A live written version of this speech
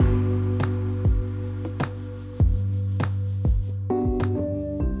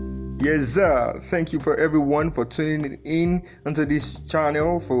Yes, sir. Thank you for everyone for tuning in onto this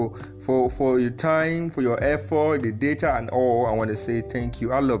channel, for your time, for your effort, the data and all. I want to say thank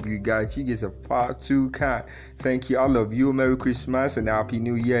you. I love you guys. You guys are far too kind. Thank you. I love you. Merry Christmas and Happy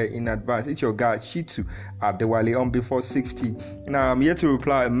New Year in advance. It's your guy Shitu at the Wale on Before 60. Now I'm here to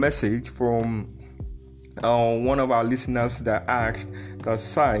reply a message from one of our listeners that asked the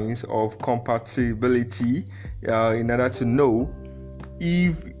signs of compatibility in order to know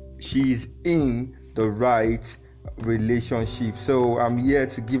if she's in the right relationship. So I'm here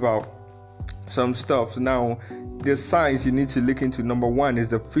to give out some stuff. Now, the signs you need to look into: number one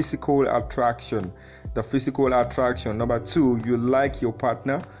is the physical attraction. Number two, you like your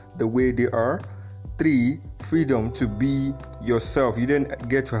partner the way they are. 3, freedom to be yourself. You didn't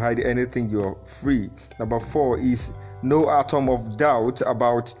get to hide anything, you're free. Number 4 is no atom of doubt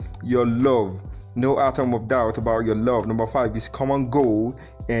about your love. Number 5 is common goal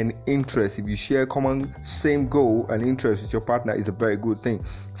and interest. If you share same goal and interest with your partner, is a very good thing.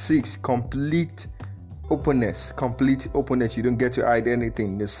 6, complete openness. You don't get to hide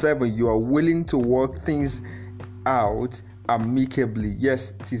anything. The 7, you are willing to work things out amicably.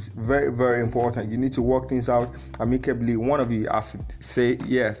 Yes, it is very, very important. You need to work things out amicably. One of you has to say,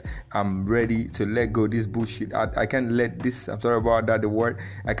 yes, I'm ready to let go this bullshit. I can't let this, I'm sorry about that, the word,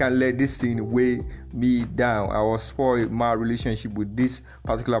 I can't let this thing weigh me down. I was spoiled my relationship with this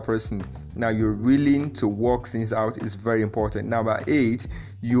particular person. Now you're willing to work things out is very important. Number 8,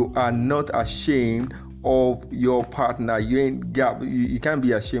 you are not ashamed of your partner. You can't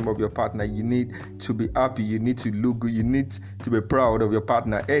be ashamed of your partner. You need to be happy. You need to look good. You need to be proud of your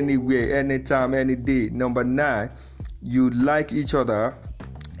partner anywhere, anytime, any day. Number 9, you like each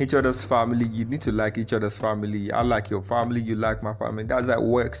other's family. You need to like each other's family. I like your family, you like my family. That's how it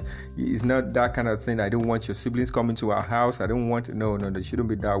works. It's not that kind of thing. I don't want your siblings coming to our house. I don't want no, they shouldn't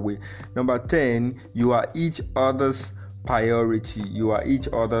be that way. Number 10, you are each other's priority.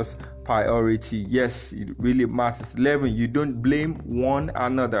 Yes, it really matters. 11, you don't blame one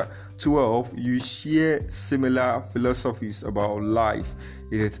another. 12, you share similar philosophies about life.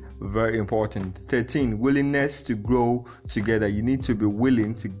 It is very important. 13, willingness to grow together. You need to be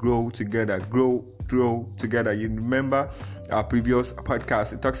willing to grow together. Grow together. You remember our previous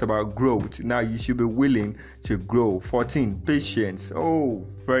podcast, it talks about growth. Now you should be willing to grow. 14, patience. Oh,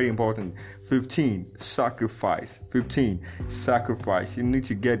 very important. 15, sacrifice. You need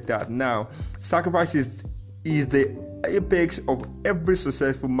to get that. Now, sacrifice is the apex of every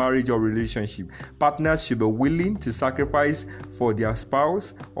successful marriage or relationship. Partners should be willing to sacrifice for their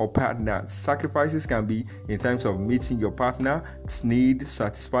spouse or partner. Sacrifices can be in terms of meeting your partner's need,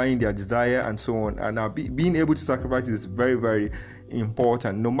 satisfying their desire, and so on. And being able to sacrifice is very, very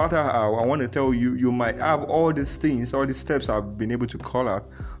important. No matter how, I want to tell you, you might have all these things, all these steps I've been able to call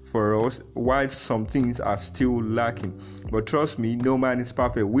out for us, while some things are still lacking. But trust me, no man is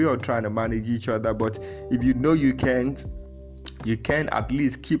perfect. We are trying to manage each other, but if you know you can at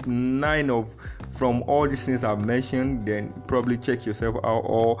least keep 9 from all these things I've mentioned, then probably check yourself out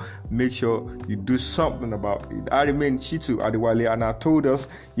or make sure you do something about it. I remain Shitu Adewale, and I told us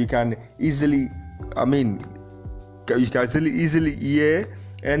you can easily hear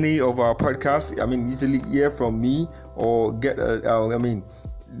any of our podcasts. Easily hear from me or get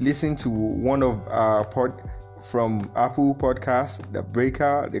listen to one of our from Apple Podcast, the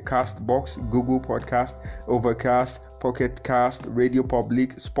Breaker, the Castbox, Google Podcast, Overcast, Pocket Cast, Radio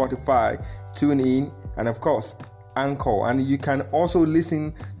Public, Spotify, TuneIn, and of course Anchor. And you can also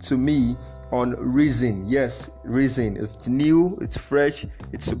listen to me on Reason. Yes, Reason. It's new, it's fresh,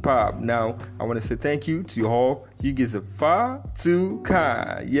 it's superb. Now I want to say thank you to you all. You guys are far too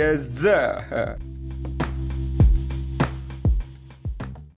kind. Yes, sir.